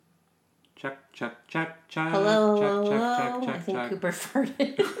Check. Hello. Check. I think Cooper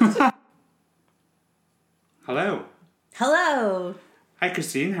farted. Hello. Hello. Hi,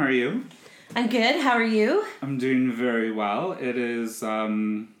 Christine. How are you? I'm good. How are you? I'm doing very well. It is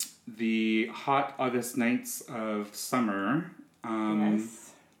the hot August nights of summer.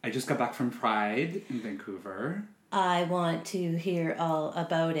 Yes. I just got back from Pride in Vancouver. I want to hear all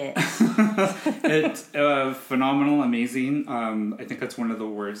about it. It's phenomenal, amazing. I think that's one of the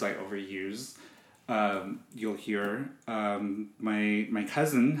words I overuse. You'll hear. My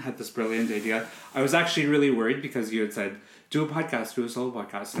cousin had this brilliant idea. I was actually really worried because you had said, do a solo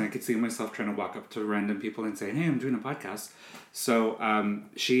podcast. And I could see myself trying to walk up to random people and say, hey, I'm doing a podcast. So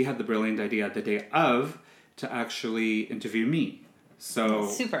she had the brilliant idea the day of to actually interview me. So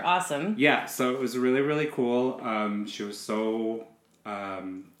That's super awesome. Yeah, so it was really, really cool. She was so,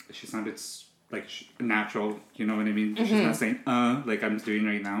 she sounded like natural, you know what I mean? Mm-hmm. She's not saying, like I'm doing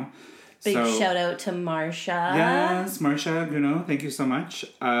right now. Big shout out to Marcia. Yes, Marcia Guno, thank you so much.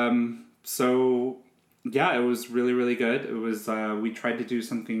 So, yeah, it was really, really good. It was, we tried to do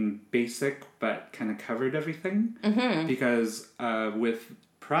something basic, but kind of covered everything. Mm-hmm. Because with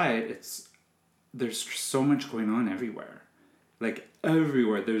Pride, there's so much going on everywhere. Like,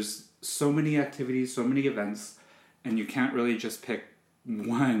 everywhere. There's so many activities, so many events, and you can't really just pick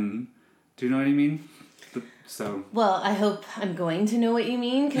one. Do you know what I mean? Well, I hope I'm going to know what you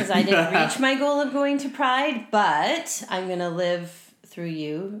mean, because I didn't reach my goal of going to Pride, but I'm going to live through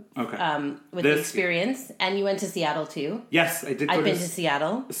you with the experience. And you went to Seattle, too. Yes, I did go I've been to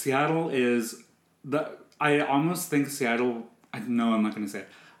Seattle. Seattle is... I almost think Seattle... No, I'm not going to say it.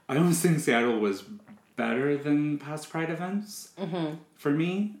 I almost think Seattle was better than past Pride events for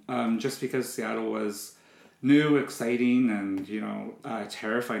me, just because Seattle was new, exciting, and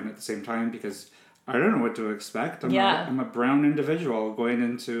terrifying at the same time, because I don't know what to expect. I'm a brown individual going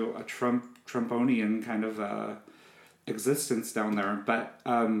into a Trumponian kind of existence down there, but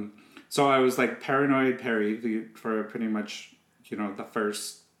so I was like paranoid Perry for pretty much the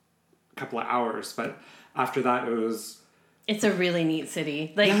first couple of hours, but after that it was. It's a really neat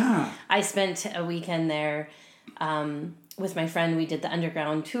city. I spent a weekend there with my friend. We did the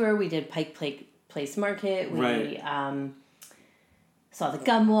underground tour. We did Pike Place Market. We saw the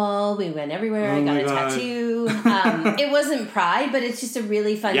gum wall. We went everywhere. I got a tattoo. It wasn't Pride, but it's just a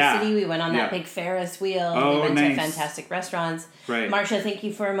really fun city. We went on that big Ferris wheel. We went to fantastic restaurants. Right. Marcia, thank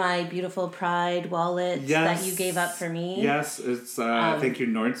you for my beautiful Pride wallet that you gave up for me. Yes, it's thank you,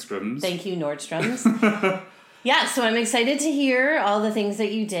 Nordstrom's. Thank you, Nordstrom's. Yeah, so I'm excited to hear all the things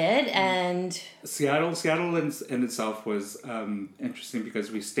that you did, and Seattle in itself was interesting because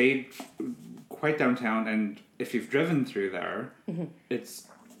we stayed quite downtown, and if you've driven through there, it's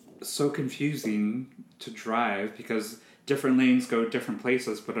so confusing to drive because different lanes go different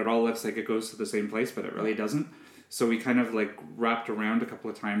places, but it all looks like it goes to the same place, but it really doesn't. So we kind of like wrapped around a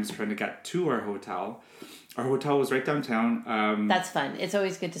couple of times trying to get to our hotel. Our hotel was right downtown. That's fun. It's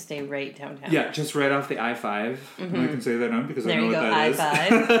always good to stay right downtown. Yeah, just right off the I-5. And I can say that now because I know what that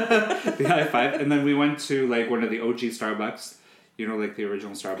I-5. is. The I-5. And then we went to like one of the OG Starbucks, like the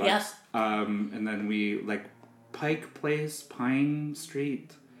original Starbucks. Yes. And then we like Pike Place, Pine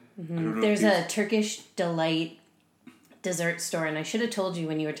Street. Mm-hmm. I don't know. There's a Turkish Delight dessert store, and I should have told you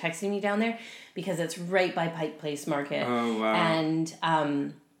when you were texting me down there because it's right by Pike Place Market. Oh, wow.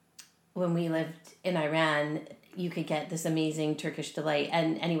 And when we lived in Iran, you could get this amazing Turkish Delight.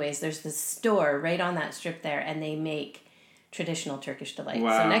 And anyways, there's this store right on that strip there, and they make traditional Turkish Delight.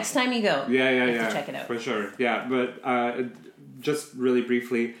 Wow. So next time you go, you have to check it out. For sure. Yeah, but just really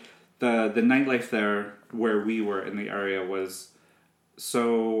briefly, the nightlife there where we were in the area was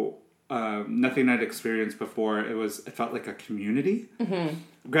so nothing I'd experienced before. It felt like a community. Mm-hmm.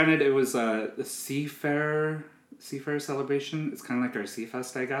 Granted, it was a seafair celebration. It's kind of like our Sea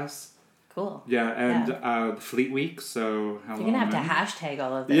Fest, I guess. Cool. Yeah, and Fleet Week, so... You're going to have to hashtag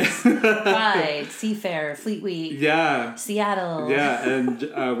all of this. Pride, Seafair, Fleet Week, Seattle. Yeah,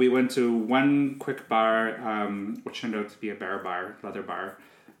 and we went to one quick bar, which turned out to be a leather bar,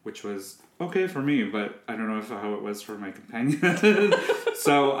 which was okay for me, but I don't know how it was for my companion.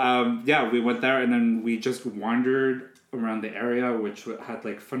 So, we went there, and then we just wandered around the area, which had,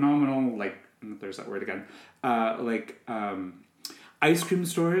 like, phenomenal, like, there's that word again, ice cream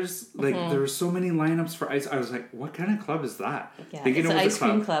stores, like there were so many lineups for ice. I was like, "What kind of club is that?" Yeah, it's an ice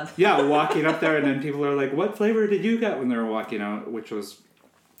cream club. Yeah, walking up there, and then people are like, "What flavor did you get?" when they were walking out, which was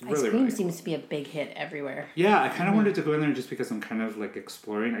really, ice cream really seems to be a big hit everywhere. Yeah, I kind of wanted to go in there just because I'm kind of like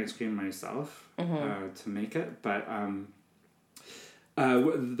exploring ice cream myself to make it. But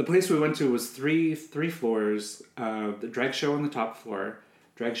the place we went to was three floors. The drag show on the top floor.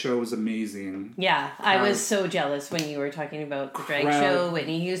 Drag show was amazing. Yeah, I was so jealous when you were talking about the drag show,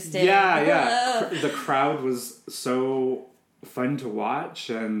 Whitney Houston. Yeah. The crowd was so fun to watch,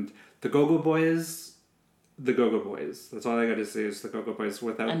 and the Go-Go Boys. That's all I got to say is the Go-Go Boys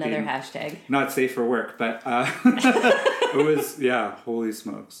without another hashtag. Not safe for work, but it was, holy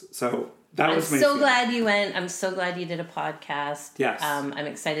smokes. So that was my I'm so glad you went. I'm so glad you did a podcast. Yes. I'm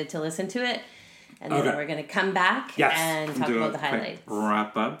excited to listen to it. And then we're going to come back and talk about the highlights.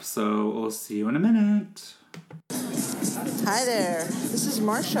 Wrap up, so we'll see you in a minute. Hi there, this is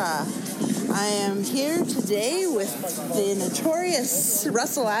Marcia. I am here today with the notorious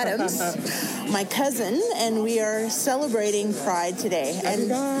Russel Adams, my cousin, and we are celebrating Pride today.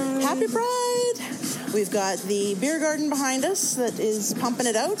 Happy Pride! We've got the beer garden behind us that is pumping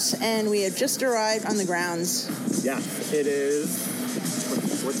it out, and we have just arrived on the grounds. Yeah, it is.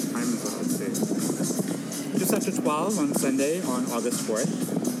 What time is it? Just after 12 on Sunday on August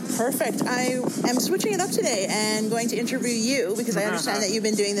 4th. Perfect. I am switching it up today and going to interview you because I understand that you've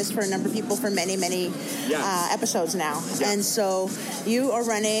been doing this for a number of people for many, many episodes now. Yeah. And so you are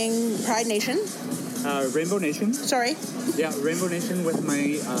running Pride Nation. Rainbow Nation. Sorry? Yeah, Rainbow Nation with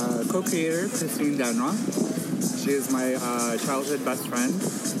my co-creator, Christine Danroth. She is my childhood best friend.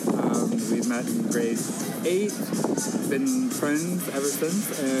 We met in grade 8, been friends ever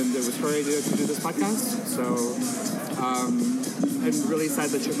since, and it was her idea to do this podcast. So I'm really sad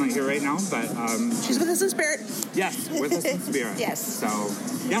that she's not here right now, but she's with us in spirit. Yes, with us in spirit. Yes. So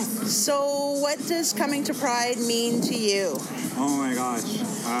yeah. So what does coming to Pride mean to you? Oh my gosh.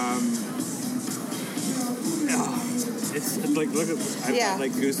 It's like, look at, I've got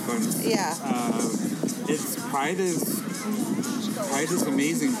like goosebumps. Yeah. Pride is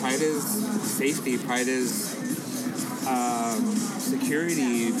amazing. Pride is safety. Pride is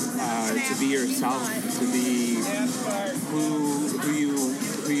security, to be yourself, to be who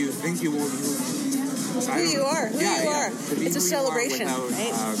you think you will. Who you are. It's a celebration,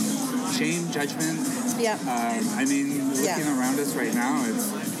 without shame, judgment. Yeah. I mean, looking around us right now,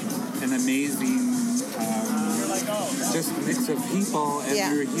 it's an amazing just mix of people, and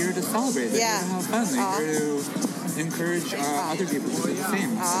we're here to celebrate. They're here to have fun. They're here to encourage other people to do the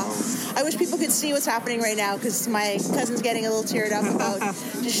same. So. I wish people could see what's happening right now because my cousin's getting a little teared up about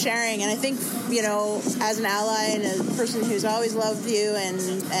just sharing. And I think, you know, as an ally and a person who's always loved you and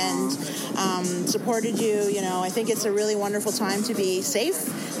supported you, you know, I think it's a really wonderful time to be safe,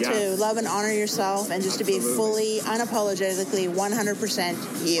 to love and honor yourself, and just to be fully, unapologetically,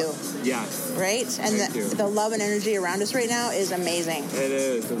 100% you. Yeah. Right? And the love and energy around us right now is amazing. It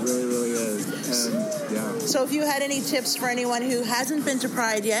is. It really, really is. And, So if you had any tips for anyone who hasn't been to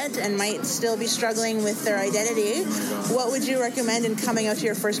Pride yet and might still be struggling with their identity, what would you recommend in coming out to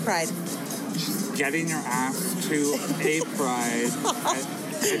your first Pride? Just getting your ass to a Pride.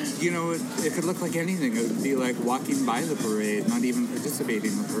 You know, it could look like anything. It would be like walking by the parade, not even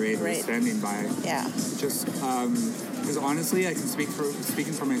participating in the parade, or standing by. Yeah. Just because honestly, I can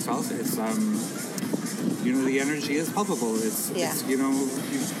speaking for myself. It's you know, the energy is palpable. It's you know,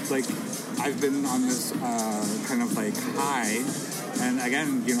 like I've been on this kind of like high, and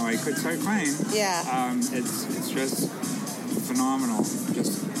again, you know, I could start crying. Yeah. It's just phenomenal.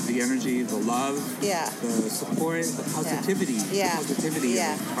 Just the energy, the love, the support, the positivity. The positivity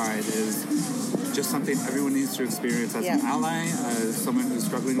of Pride is just something everyone needs to experience as an ally, as someone who's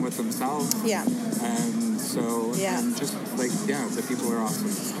struggling with themselves. Yeah. And so, and just like, the people are awesome.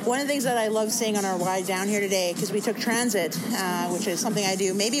 One of the things that I love seeing on our ride down here today, because we took transit, which is something I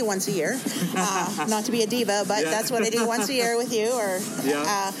do maybe once a year, not to be a diva, but that's what I do once a year with you.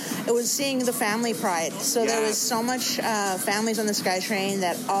 It was seeing the family Pride. So there was so much families on the SkyTrain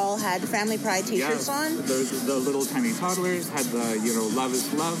that all had family Pride T-shirts on. The little tiny toddlers had the, you know, Love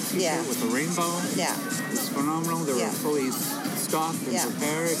is Love T-shirt with the rainbow. Yeah. It was phenomenal. They were fully stocked and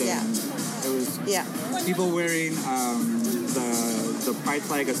prepared. And it was people wearing the Pride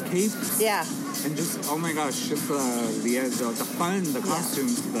flag as capes. Yeah. And just, oh my gosh, just the fun, the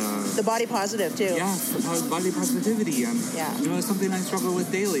costumes, the body positive too. Yeah, the body positivity, and you know, it's something I struggle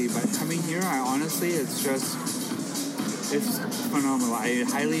with daily. But coming here, I honestly, it's phenomenal. I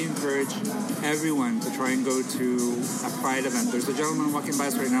highly encourage everyone to try and go to a Pride event. There's a gentleman walking by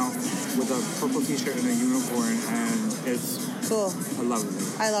us right now with a purple T-shirt and a unicorn, and it's cool. I love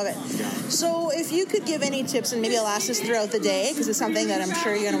it. I love it. Yeah. So if you could give any tips, and maybe I'll ask this throughout the day, because it's something that I'm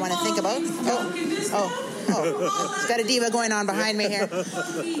sure you're going to want to think about. It's got a diva going on behind me here.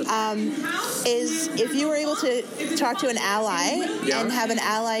 Is if you were able to talk to an ally and have an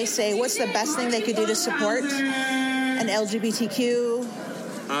ally say, what's the best thing they could do to support an LGBTQ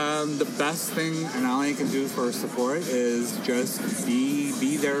the best thing an ally can do for support is just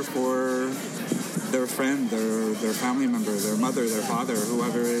be there for their friend, their family member, their mother, their father,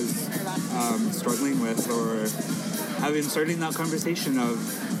 whoever is struggling with, or starting that conversation of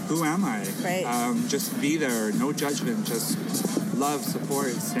who am I? Right. Just be there, no judgment, just love,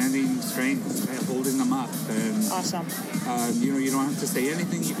 support, standing strength, holding them up, and awesome. You don't have to say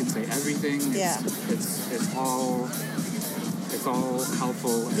anything; you can say everything. Yeah. It's all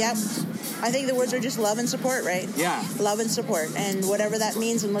helpful. Yep. I think the words are just love and support, right? Yeah. Love and support. And whatever that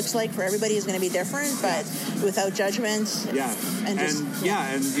means and looks like for everybody is going to be different, but without judgment. Yeah. And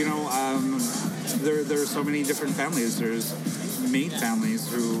there are so many different families. There's made families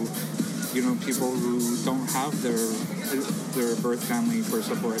who, people who don't have their birth family for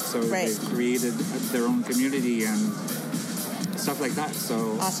support, so they've created their own community and stuff like that.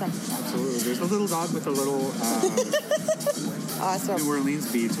 So awesome. Absolutely. There's a little dog with a little awesome New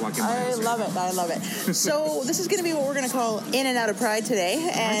Orleans beads walking by. I love it. So this is going to be what we're going to call In and Out of Pride today.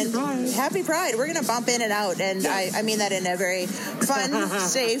 And Happy Pride. We're going to bump in and out. And yes. I mean that in a very fun,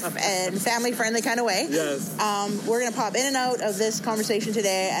 safe, and family-friendly kind of way. Yes. We're going to pop in and out of this conversation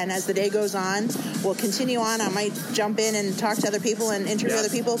today. And as the day goes on, we'll continue on. I might jump in and talk to other people and interview other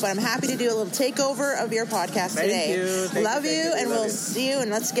people. But I'm happy to do a little takeover of your podcast today. Thank you. Love you. And we'll see you.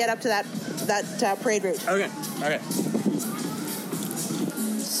 And let's get up to that parade route. Okay.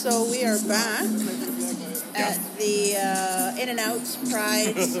 So we are back at the In and Out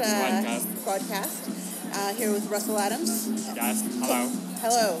Pride podcast here with Russel Adams. Yes.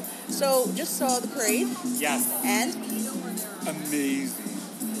 Hello. So just saw the parade. Yes. And? Amazing.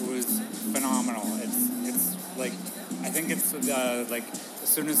 It was phenomenal. It's like, I think it's like as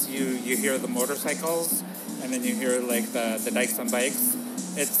soon as you hear the motorcycles and then you hear like the dykes on bikes,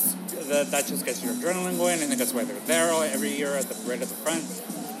 that just gets your adrenaline going. I think that's why they're there every year right at the front.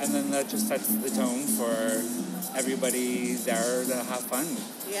 And then that just sets the tone for everybody there to have fun.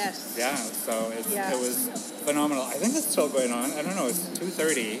 Yes. Yeah, so it was phenomenal. I think it's still going on. I don't know, it's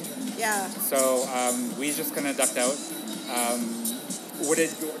 2:30. Yeah. So we just kind of ducked out. How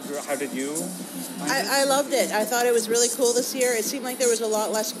did you find it? I loved it. I thought it was really cool this year. It seemed like there was a lot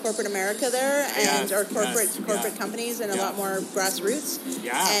less corporate America there, or corporate companies, and a lot more grassroots.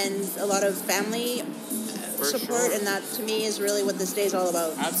 Yeah. And a lot of family support, sure. And that to me is really what this day is all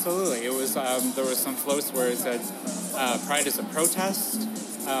about. Absolutely. It was there was some floats where it said Pride is a protest.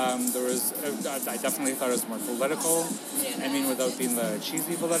 I definitely thought it was more political. I mean, without being the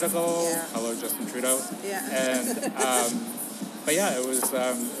cheesy political. Yeah. Hello, Justin Trudeau. Yeah. And but yeah, it was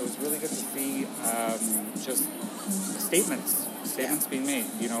really good to see just statements being made.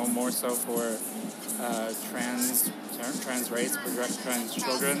 More so for trans rights, for trans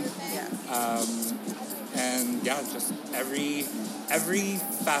children. Yeah. And just every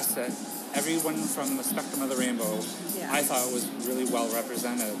facet, everyone from the spectrum of the rainbow, I thought was really well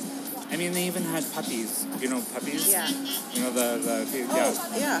represented. I mean, they even had puppies. Puppies? Yeah.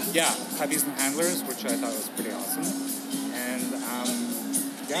 Yeah, puppies and handlers, which I thought was pretty awesome. And,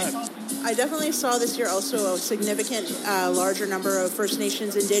 I definitely saw this year also a significant larger number of First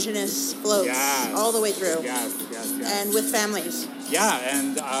Nations Indigenous floats all the way through. Yes. And with families. Yeah,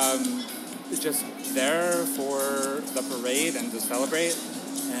 and just there for the parade and to celebrate.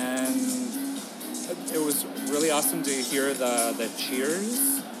 And it was really awesome to hear the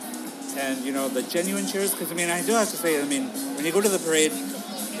cheers and, the genuine cheers. Because, I do have to say, when you go to the parade,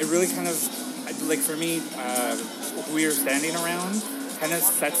 it really kind of, like for me, who you're standing around kind of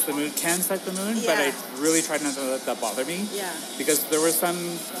sets the mood, but I really tried not to let that bother me. Yeah. Because there were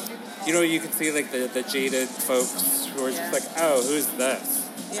some, you could see like the jaded folks who were just like, oh, who's this?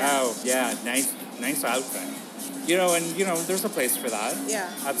 Yeah. Oh, yeah, nice outfit. And there's a place for that. Yeah.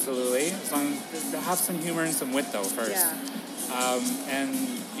 Absolutely. As long as have some humor and some wit though first. Yeah. And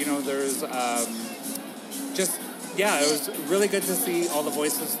there's it was really good to see all the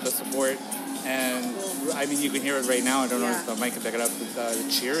voices, the support. And, you can hear it right now. I don't know if the mic can pick it up, the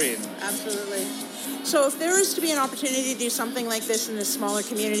cheering. Absolutely. So if there was to be an opportunity to do something like this in a smaller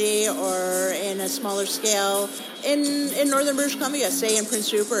community or in a smaller scale, in northern British Columbia, say in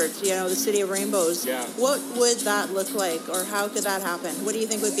Prince Rupert, the city of rainbows, what would that look like, or how could that happen? What do you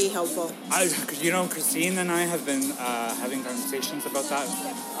think would be helpful? Christine and I have been having conversations about that.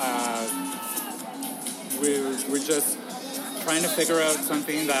 We're just trying to figure out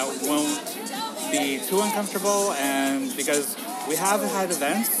something that won't be too uncomfortable, and because we have had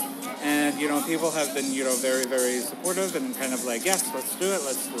events and people have been very, very supportive and kind of like, yes, let's do it,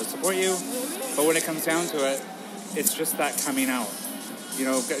 let's support you, but when it comes down to it, it's just that coming out,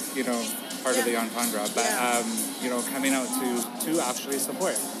 part of the entendre, but coming out to actually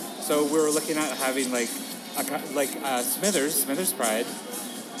support. So we were looking at having Smithers Pride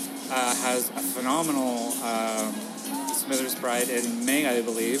has a phenomenal Smithers Pride in May, I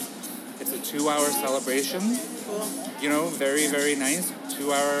believe. It's a 2-hour celebration. Cool. You know, very, very nice.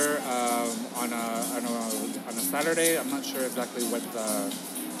 2-hour on a Saturday. I'm not sure exactly what the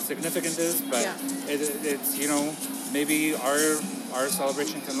significance is, but it's, you know, maybe our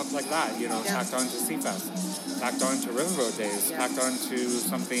celebration can look like that, you know, tacked on to Seafest, tacked on to Riverboat Days, tacked on to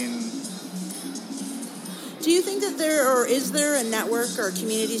something. Do you think that is there a network or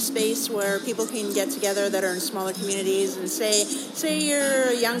community space where people can get together that are in smaller communities and say you're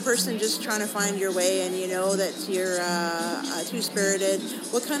a young person just trying to find your way and you know that you're two-spirited,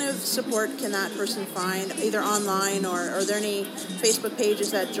 what kind of support can that person find, either online or are there any Facebook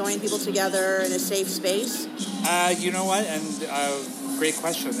pages that join people together in a safe space? You know what, and great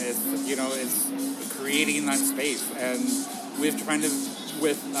question. It's creating that space, and we've tried to,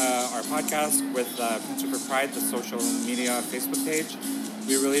 with our podcast, with Prince Rupert Pride, the social media Facebook page,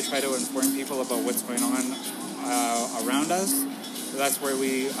 we really try to inform people about what's going on around us. So that's where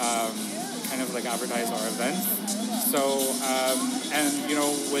we kind of like advertise our events. So, and you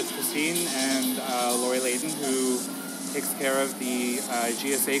know, with Christine and Lori Layton, who takes care of the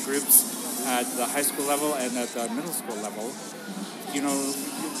GSA groups at the high school level and at the middle school level, you know,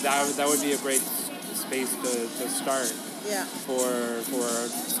 that would be a great space to start. Yeah. For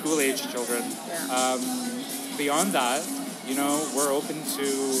school-age children. Yeah. Beyond that, you know, we're open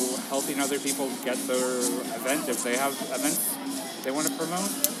to helping other people get their event. If they have events they want to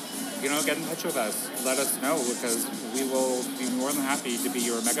promote, you know, get in touch with us. Let us know, because we will be more than happy to be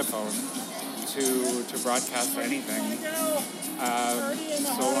your megaphone to broadcast anything.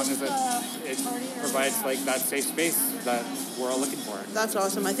 So long as it provides like that safe space that we're all looking for. That's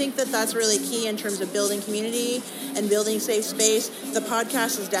awesome. I think that's really key in terms of building community and building safe space. The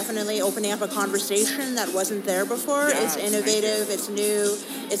podcast is definitely opening up a conversation that wasn't there before. Yeah, it's innovative, it's new,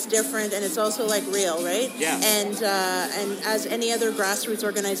 it's different, and it's also like real, right? Yeah. And as any other grassroots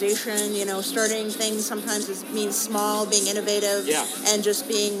organization, you know, starting things sometimes means small, being innovative, and just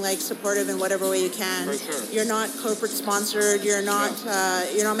being like supportive in whatever way you can. For sure. You're not corporate sponsored. You're not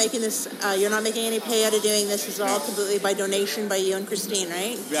making this. You're not making any pay out of doing this. It's all completely by donation by you and Christine,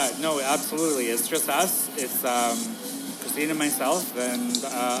 right? Yeah, no, absolutely. It's just us. It's Christine and myself, and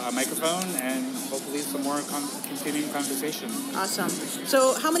a microphone, and hopefully some more continuing conversation. Awesome.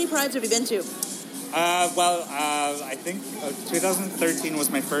 So, how many prides have you been to? I think 2013 was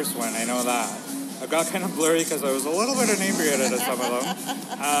my first one. I know that. I got kind of blurry because I was a little bit inebriated at some of them.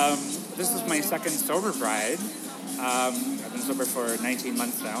 This is my second sober pride. I've been sober for 19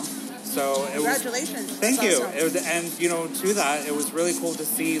 months now. So Congratulations. Thank you. Awesome. And you know, to that, it was really cool to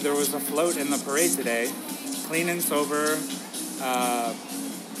see there was a float in the parade today, clean and sober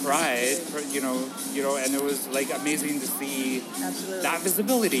pride. You know, and it was like amazing to see that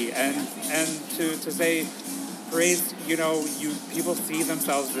visibility and to say parades. You know, people see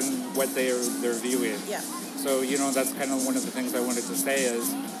themselves in what they're viewing. Yeah. So you know, that's kind of one of the things I wanted to say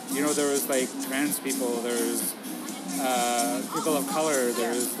is, you know, there was like trans people, there's people of color,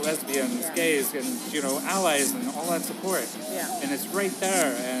 there's lesbians, gays, and you know, allies, and all that support. Yeah. And it's right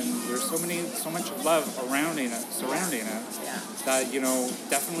there, and there's so much love surrounding it. Yeah. That, you know,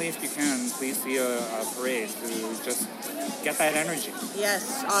 definitely if you can, please see a parade to just get that energy.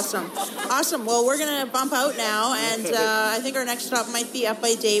 Yes, awesome. Well, we're gonna bump out now, and I think our next stop might be up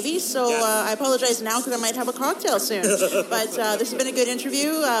by Davies. So I apologize now because I might have a cocktail soon. But this has been a good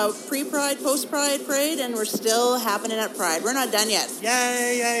interview. Pre-Pride, post-Pride parade, and we're still happening at Pride. We're not done yet.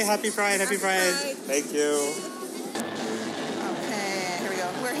 Yay! Happy Pride! Happy Pride! Thank you. Okay, here we go.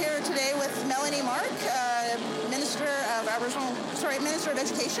 We're here today with Melanie Mark, Minister of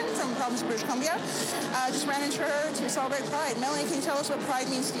Education from the province of British Columbia. Just ran into her to celebrate Pride. Melanie, can you tell us what Pride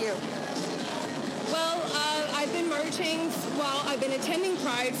means to you? Well, I've been attending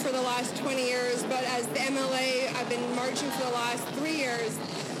Pride for the last 20 years, but as the MLA, I've been marching for the last 3 years.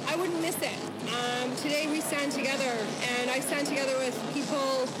 I wouldn't miss it. Today we stand together, and I stand together with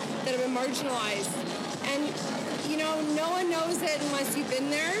people that have been marginalized. And, you know, no one knows it unless you've been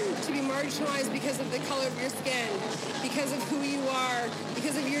there, to be marginalized because of the color of your skin, because of who you are,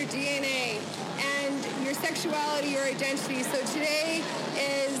 because of your DNA, and your sexuality, your identity. So today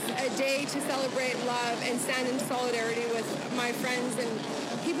is a day to celebrate love and stand in solidarity with my friends and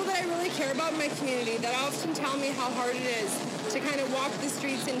people that I really care about in my community that often tell me how hard it is to kind of walk the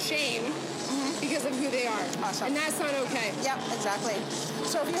streets in shame because of who they are. Awesome. And that's not okay. Yeah, exactly.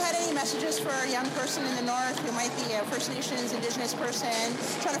 So if you had any messages for a young person in the North who might be a First Nations, Indigenous person,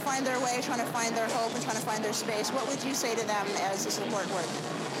 trying to find their way, trying to find their hope, and trying to find their space, what would you say to them as a support word?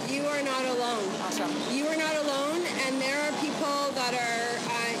 you are not alone. Awesome. You are not alone, and there are people that are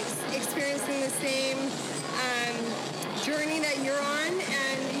experiencing the same journey that you're on.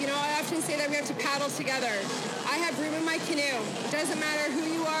 And, I often say that we have to paddle together. I have room in my canoe. It doesn't matter who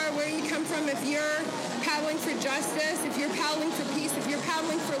you are, where you come from. If you're paddling for justice, if you're paddling for peace, if you're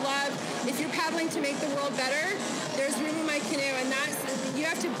paddling for love, if you're paddling to make the world better, there's room in my canoe. And you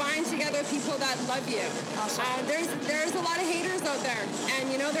have to bind together people that love you. Awesome. There's a lot of haters out there.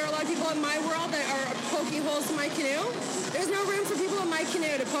 And, there are a lot of people in my world that are poking holes in my canoe. There's no room for people in my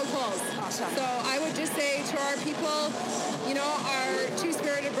canoe to poke holes. Awesome. So I would just say to our people, our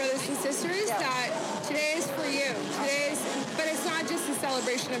two-spirited brothers and sisters, that today is for you. But it's not just a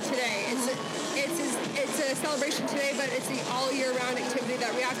celebration of today. It's a celebration today, but it's the all-year-round activity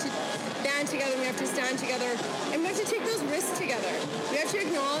that we have to band together, we have to stand together, and we have to take those risks together. We have to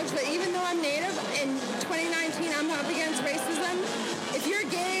acknowledge that even though I'm Native, in 2019 I'm up against racism. If you're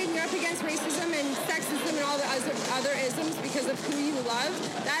gay and you're up against racism and sexism and all the other isms because of who you love,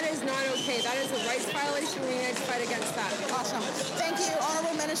 that is not okay. That is a rights violation. We need to fight against that. Awesome. Thank you,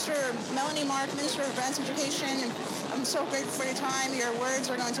 Honorable Minister Melanie Mark, Minister of Advanced Education. I'm so grateful for your time. Your words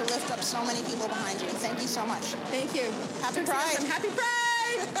are going to lift up so many people behind you. Thank you so much. Thank you. Happy Pride. Happy Pride!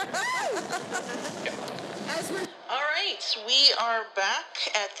 All right, we are back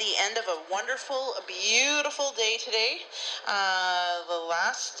at the end of a wonderful, beautiful day today. The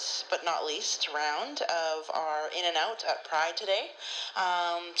last but not least round of our in and out at Pride today.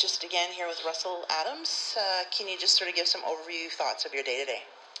 Just again here with Russel Adams. Can you just sort of give some overview thoughts of your day today?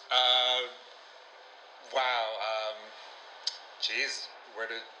 Wow. Geez, where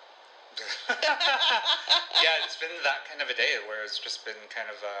did... Yeah, it's been that kind of a day where it's just been kind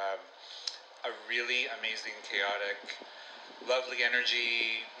of a really amazing, chaotic, lovely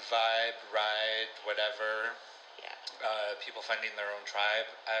energy, vibe, ride, whatever. Yeah. People finding their own tribe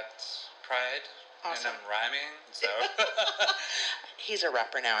at Pride. Awesome. And I'm rhyming, so... He's a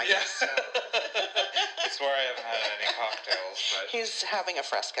rapper now, I guess. Yeah. I swear I haven't had any cocktails, but... He's having a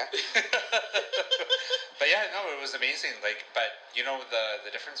fresca. But yeah, no, it was amazing. But the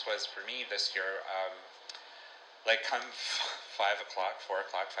difference was for me this year, come 5 o'clock, 4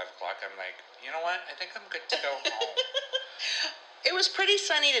 o'clock, 5 o'clock, I'm like, you know what? I think I'm good to go home. It was pretty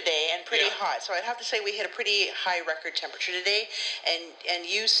sunny today and pretty hot, so I'd have to say we hit a pretty high record temperature today, and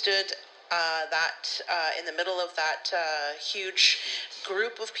you stood in the middle of that huge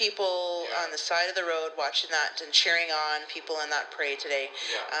group of people on the side of the road watching that and cheering on people in that parade today.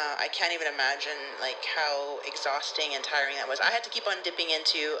 Yeah. I can't even imagine how exhausting and tiring that was. I had to keep on dipping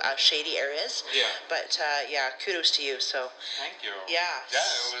into shady areas. Yeah. But kudos to you. So. Thank you. Yeah. Yeah,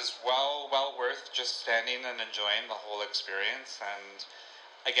 it was well worth just standing and enjoying the whole experience. And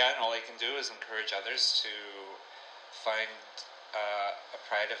again, all I can do is encourage others to find a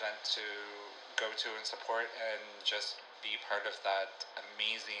Pride event to go to and support and just be part of that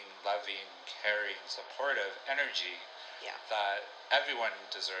amazing, loving, caring, supportive energy that everyone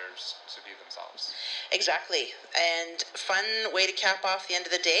deserves to be themselves. Exactly. And fun way to cap off the end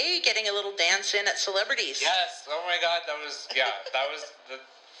of the day, getting a little dance in at Celebrities. Yes. Oh my God.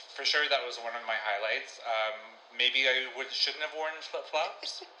 For sure that was one of my highlights. Maybe I shouldn't have worn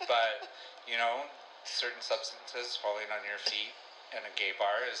flip-flops, but, certain substances falling on your feet in a gay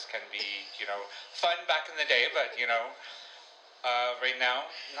bar can be, fun back in the day, but, right now,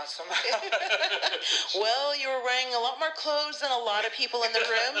 not so much. Well, you were wearing a lot more clothes than a lot of people in the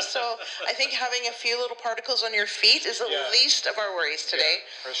room, so I think having a few little particles on your feet is the least of our worries today.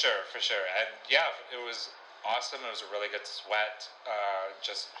 Yeah, for sure. And it was awesome. It was a really good sweat,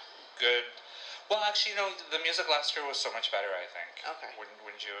 just good. Well, actually, the music last year was so much better, I think. Okay.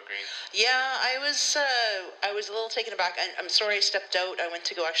 Wouldn't you agree? Yeah, I was a little taken aback. I'm sorry I stepped out. I went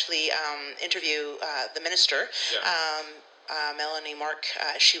to go actually interview the minister. Yeah. Melanie Mark,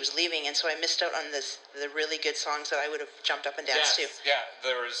 she was leaving, and so I missed out on the really good songs that I would have jumped up and danced to. Yeah,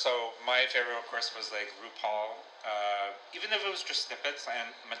 so my favorite, of course, was RuPaul, even if it was just snippets,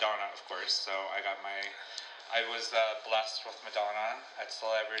 and Madonna, of course. So I was blessed with Madonna at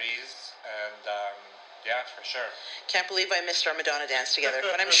Celebrities, and for sure. Can't believe I missed our Madonna dance together,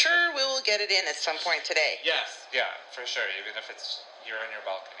 but I'm sure we will get it in at some point today. Yes, for sure, even if you're on your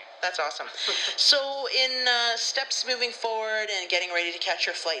balcony. That's awesome. So in steps moving forward and getting ready to catch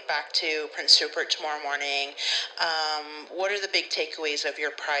your flight back to Prince Rupert tomorrow morning, what are the big takeaways of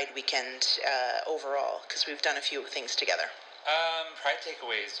your Pride weekend overall? Because we've done a few things together. Pride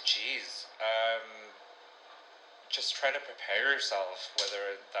takeaways, geez. Just try to prepare yourself,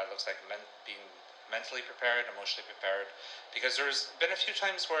 whether that looks like being mentally prepared, emotionally prepared, because there's been a few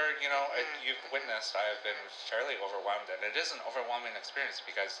times where, you know, you've witnessed, I have been fairly overwhelmed, and it is an overwhelming experience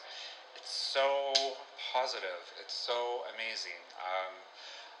because it's so positive, it's so amazing.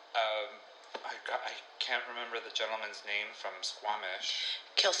 I can't remember the gentleman's name from Squamish.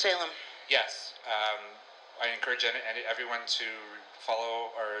 Kilsalem. Yes. I encourage everyone to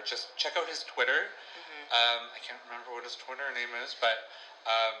follow or just check out his Twitter. I can't remember what his Twitter name is, but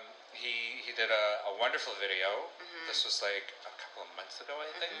he did a wonderful video. This was like a couple of months ago,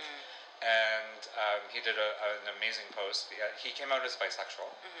 I think. And he did an amazing post. He came out as bisexual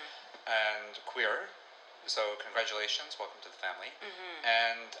and queer. So congratulations, welcome to the family.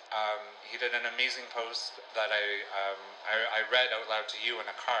 And he did an amazing post that I read out loud to you in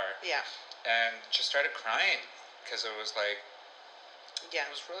a car. Yeah. And just started crying because it was like, yeah,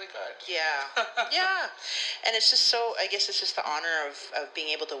 it was really good. Yeah, yeah, and it's just so. I guess it's just the honor of being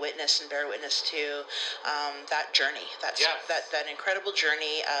able to witness and bear witness to that journey. That incredible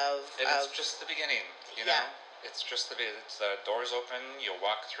journey of. It's just the beginning, you know. It's just the doors open. You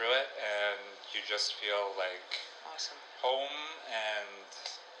walk through it, and you just feel like awesome, home and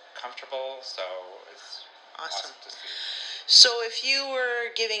comfortable. So it's awesome to see. So if you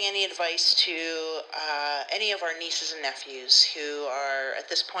were giving any advice to any of our nieces and nephews who are at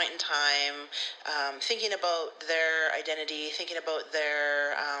this point in time thinking about their identity, thinking about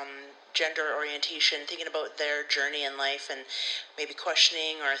their gender orientation, thinking about their journey in life, and maybe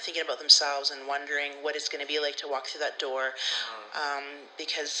questioning or thinking about themselves and wondering what it's going to be like to walk through that door,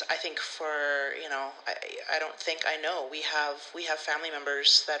 because I think I don't think I know we have family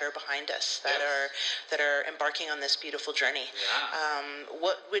members that are behind us that are embarking on this beautiful journey.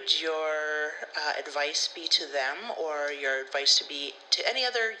 What would your advice be to them, or your advice to be to any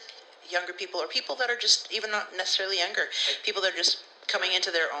other younger people, or people that are just even not necessarily younger, people that are just coming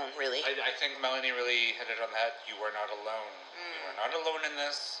into their own, really? I think Melanie really hit it on the head. You are not alone. You are not alone in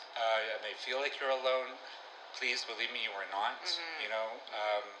this. It may feel like you're alone. Please believe me, you are not. You know,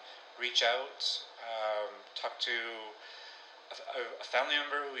 reach out, talk to a family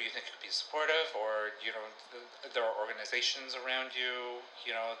member who you think could be supportive, or, you know, there are organizations around you,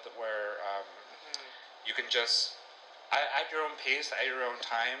 you know, where you can just, at your own pace, at your own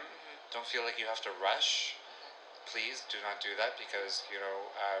time, don't feel like you have to rush. Please do not do that, because, you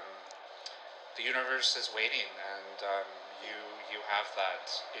know, the universe is waiting, and you have that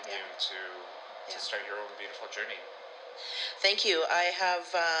in you to start your own beautiful journey. Thank you. I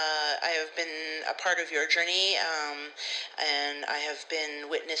have been a part of your journey, and I have been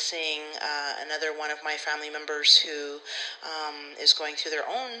witnessing another one of my family members who is going through their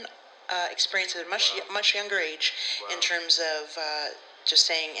own experience at a much younger age, in terms of just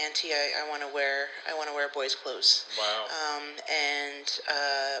saying, "Auntie, I want to wear boys' clothes." Wow. And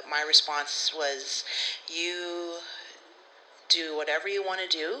my response was, "You do whatever you want to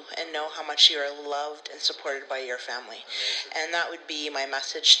do, and know how much you are loved and supported by your family." Amazing. And that would be my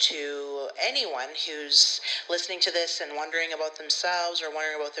message to anyone who's listening to this and wondering about themselves, or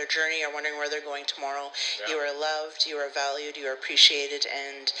wondering about their journey, or wondering where they're going tomorrow. You are loved, you are valued, you are appreciated,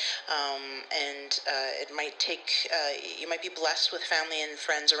 and it might take you might be blessed with family and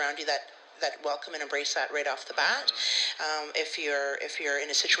friends around you that welcome and embrace that right off the bat. If you're in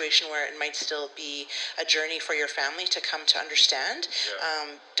a situation where it might still be a journey for your family to come to understand,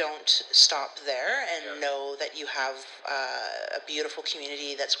 don't stop there, and know that you have a beautiful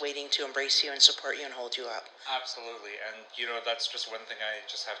community that's waiting to embrace you and support you and hold you up. Absolutely. And, you know, that's just one thing I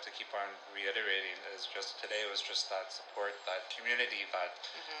just have to keep on reiterating, is just today was just that support, that community, that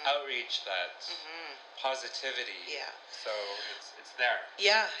outreach, that positivity. Yeah. So it's there.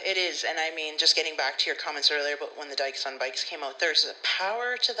 Yeah, it is. And I mean, just getting back to your comments earlier about when the Dykes on Bikes came out, there's a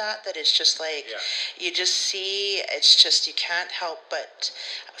power to that is just like, you just see, it's just, you can't help but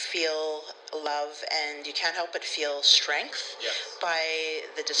feel love, and you can't help but feel strength by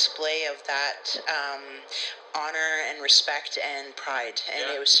the display of that honor and respect and pride.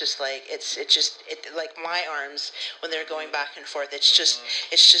 And it was just like, it like my arms when they're going back and forth, it's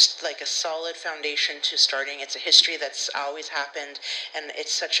just like a solid foundation to starting. It's a history that's always happened, and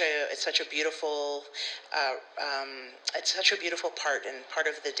it's such a beautiful part, and part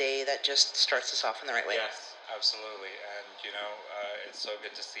of the day that just starts us off in the right way. Yes, absolutely. And, you know, it's so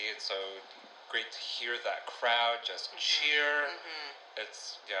good to see. It's so great to hear that crowd just cheer.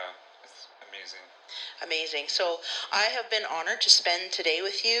 It's It's amazing. Amazing. So I have been honored to spend today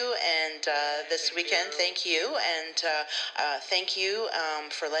with you and this weekend. Thank you. And thank you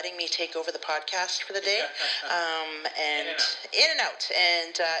for letting me take over the podcast for the day. And in and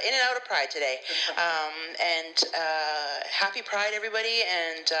out of Pride today. And happy Pride, everybody.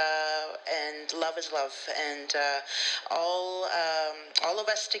 And love is love. And all of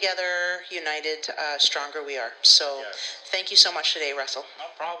us together, united, stronger we are. So thank you so much today, Russell. No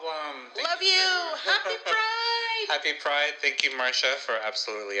problem. Love you. Happy Pride. Happy Pride. Thank you, Marcia, for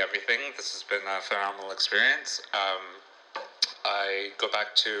absolutely everything. This has been a phenomenal experience. I go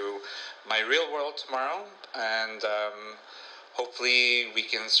back to my real world tomorrow, and hopefully we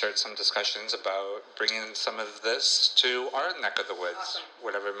can start some discussions about bringing some of this to our neck of the woods. Awesome.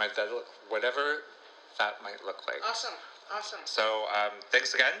 Whatever that might look like. Awesome. So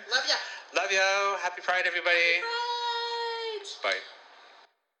thanks again. Love ya. Love you. Happy Pride, everybody. Happy Pride. Bye.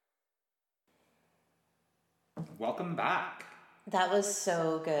 Welcome back. That was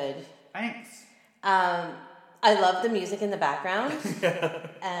so good. Thanks. I love the music in the background,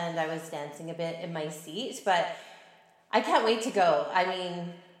 and I was dancing a bit in my seat, but I can't wait to go. I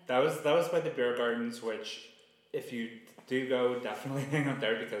mean, that was by the beer gardens, which if you do go, definitely hang out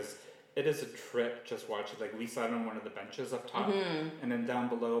there because it is a trip just watching. Like we sat on one of the benches up top, and then down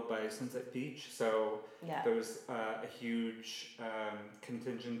below by Sunset Beach. So there was a huge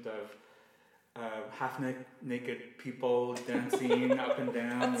contingent of half-naked people dancing up and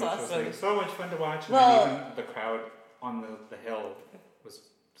down, which was like so much fun to watch. And then even the crowd on the hill was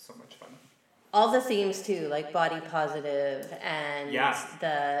so much fun. All the themes too, like body positive and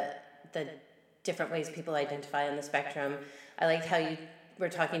the different ways people identify on the spectrum. I liked how you were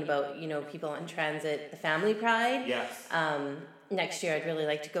talking about, people in transit, the family pride. Yes. Next year I'd really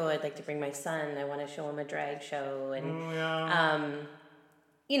like to go. I'd like to bring my son. I want to show him a drag show and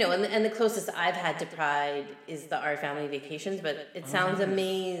and the closest I've had to Pride is the Our Family Vacations, but it sounds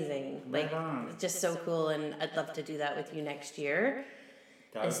amazing. It's just so cool, and I'd love to do that with you next year.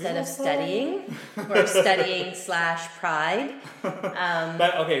 Instead of studying, or studying/Pride.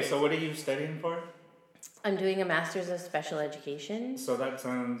 So what are you studying for? I'm doing a Master's of Special Education. So that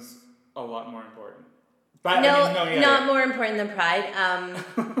sounds a lot more important. But not more important than Pride.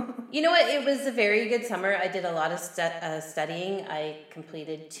 You know what? It was a very good summer. I did a lot of studying. I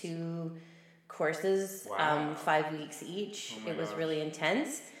completed 2 courses, 5 weeks each. It was really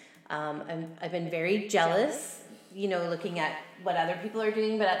intense. I've been very jealous, looking at what other people are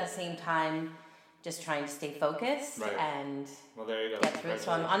doing, but at the same time, just trying to stay focused and there you go. Get through it.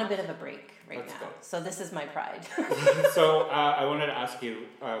 So I'm on a bit of a break now. Go. So this is my Pride. So I wanted to ask you,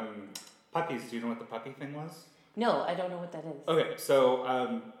 puppies, do you know what the puppy thing was? No, I don't know what that is. Okay,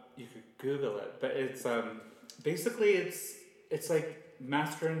 so you could Google it, but it's basically it's like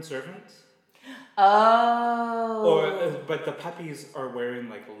master and servant. Oh. But the puppies are wearing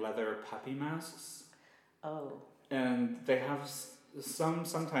like leather puppy masks. Oh. And they have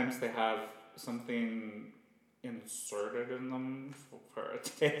sometimes they have something inserted in them for a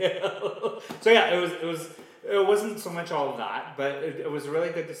tail. So it wasn't so much all of that, but it was really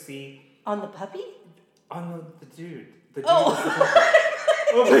good to see. On the puppy? On the dude. The dude is the puppy.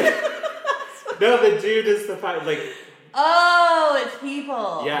 Oh my God. No, the dude is the puppy. Like. Oh, it's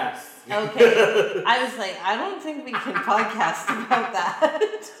people. Yes. Okay. I was like, I don't think we can podcast about that.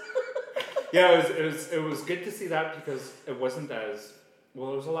 Yeah, it was good to see that because it wasn't as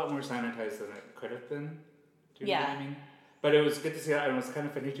well. It was a lot more sanitized than it could have been. Do you know what I mean? But it was good to see that, and it was kind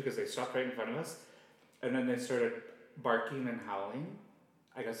of funny too because they stopped right in front of us, and then they started barking and howling.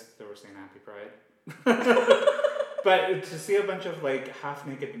 I guess they were saying Happy Pride. But to see a bunch of like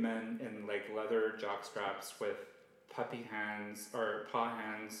half-naked men in like leather jock straps with puppy hands or paw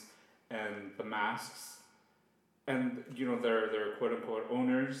hands and the masks, and their quote-unquote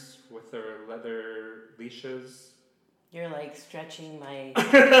owners with their leather leashes. You're like stretching my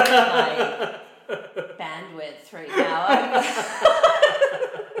bandwidth right now.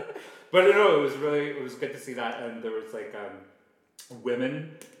 But it was good to see that, and there was like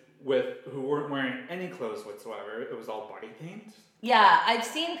women who weren't wearing any clothes whatsoever. It was all body paint. Yeah, I've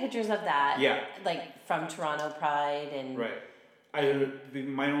seen pictures of that. Yeah. Like from Toronto Pride and. Right.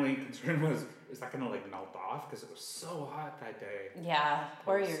 My only concern was, is that gonna like melt off? Because it was so hot that day. Yeah,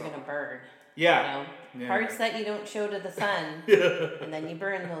 or you're gonna burn. Yeah. Parts that you don't show to the sun, and then you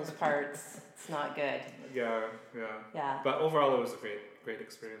burn those parts. It's not good. Yeah. But overall, it was a great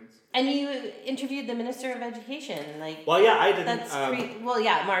experience. And you interviewed the Minister of Education, I didn't. That's great. Well,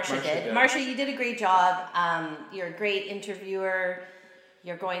 yeah, Marcia did. Marcia, you did a great job. You're a great interviewer.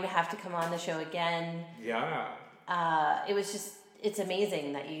 You're going to have to come on the show again. Yeah. It was just it's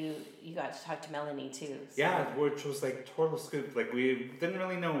amazing that you got to talk to Melanie too. So. Yeah, which was like total scoop. Like we didn't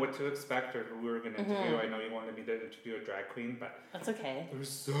really know what to expect or who we were going to interview. I know you wanted me to interview a drag queen, but that's okay. There was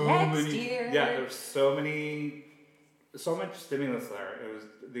so Next many. year. Yeah, there was so much stimulus there. It was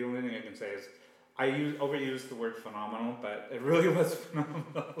the only thing I can say is I overused the word phenomenal, but it really was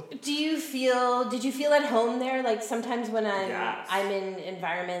phenomenal. Did you feel at home there? Like sometimes when Yes. I'm in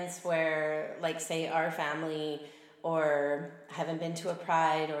environments where, like, say our family, or haven't been to a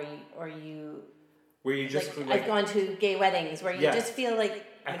pride, or you where you just like I've gone to gay weddings where you just feel like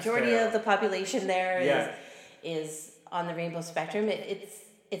majority of the population there is on the rainbow spectrum.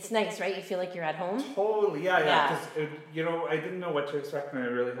 It's nice, right? You feel like you're at home. Totally, yeah. Because I didn't know what to expect, and I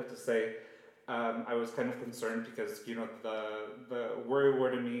really have to say, I was kind of concerned because the worry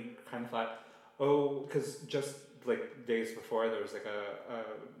word in me kind of thought, because just like days before there was like a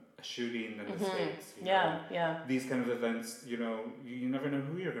shooting in the States. These kind of events, you never know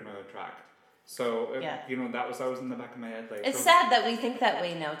who you're going to attract. So, that was always in the back of my head. Like, it's sad that we think that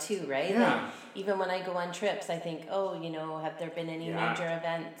way now too, right? Yeah. Like, even when I go on trips, I think, have there been any major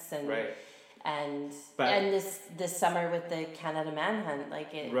events? And right. And this summer with the Canada Manhunt,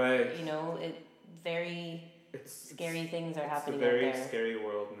 like it, right. Scary things are happening out there. It's a very scary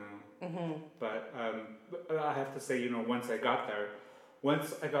world now. Mm-hmm. But I have to say, once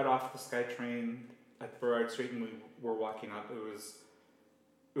I got off the SkyTrain at Burrard Street and we were walking up,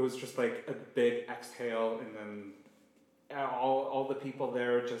 it was just like a big exhale, and then all the people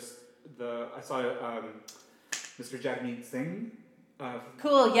there, I saw Mr. Jagmeet Singh.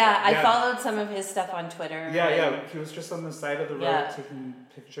 Cool, yeah. I followed some of his stuff on Twitter. Yeah. He was just on the side of the road taking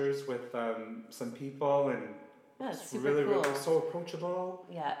pictures with some people, and it's super really, cool. really so approachable.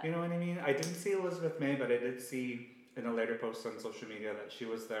 Yeah. You know what I mean? I didn't see Elizabeth May, but I did see in a later post on social media that she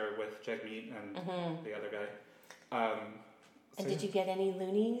was there with Jagmeet and the other guy. And did you get any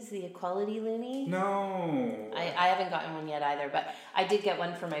loonies? The equality loony? No. I haven't gotten one yet either, but I did get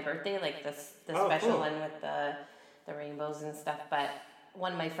one for my birthday, like the special one with the rainbows and stuff. But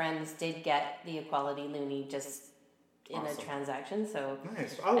one of my friends did get the equality loony just in a transaction, so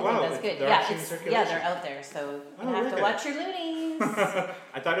nice. I think that's good. They're out there, so you have to watch your loonies.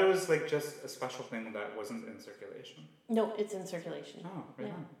 I thought it was like just a special thing that wasn't in circulation. No, it's in circulation. Oh,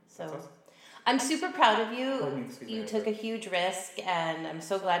 right on. So. That's awesome. I'm super proud of you. You took a huge risk, and I'm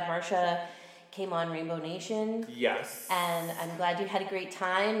so glad Marcia came on Rainbow Nation. Yes. And I'm glad you had a great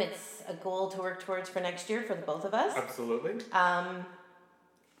time. It's a goal to work towards for next year for the both of us. Absolutely. And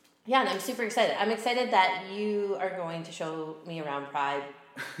I'm super excited. I'm excited that you are going to show me around Pride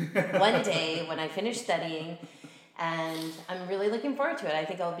one day when I finish studying, and I'm really looking forward to it. I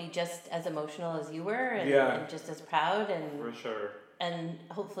think I'll be just as emotional as you were, and just as proud. And for sure. And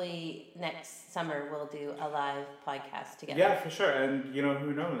hopefully next summer we'll do a live podcast together. Yeah, for sure. And,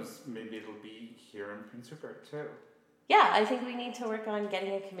 who knows? Maybe it'll be here in Prince Rupert, too. Yeah, I think we need to work on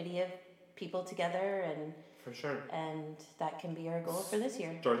getting a committee of people together. And for sure. And that can be our goal for this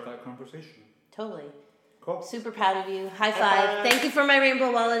year. Start that conversation. Totally. Cool. Super proud of you. High five. Thank you for my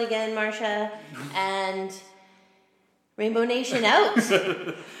rainbow wallet again, Marcia. And Rainbow Nation out.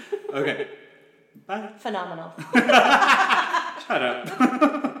 Okay. Bye. Phenomenal. Shut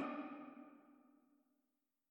up.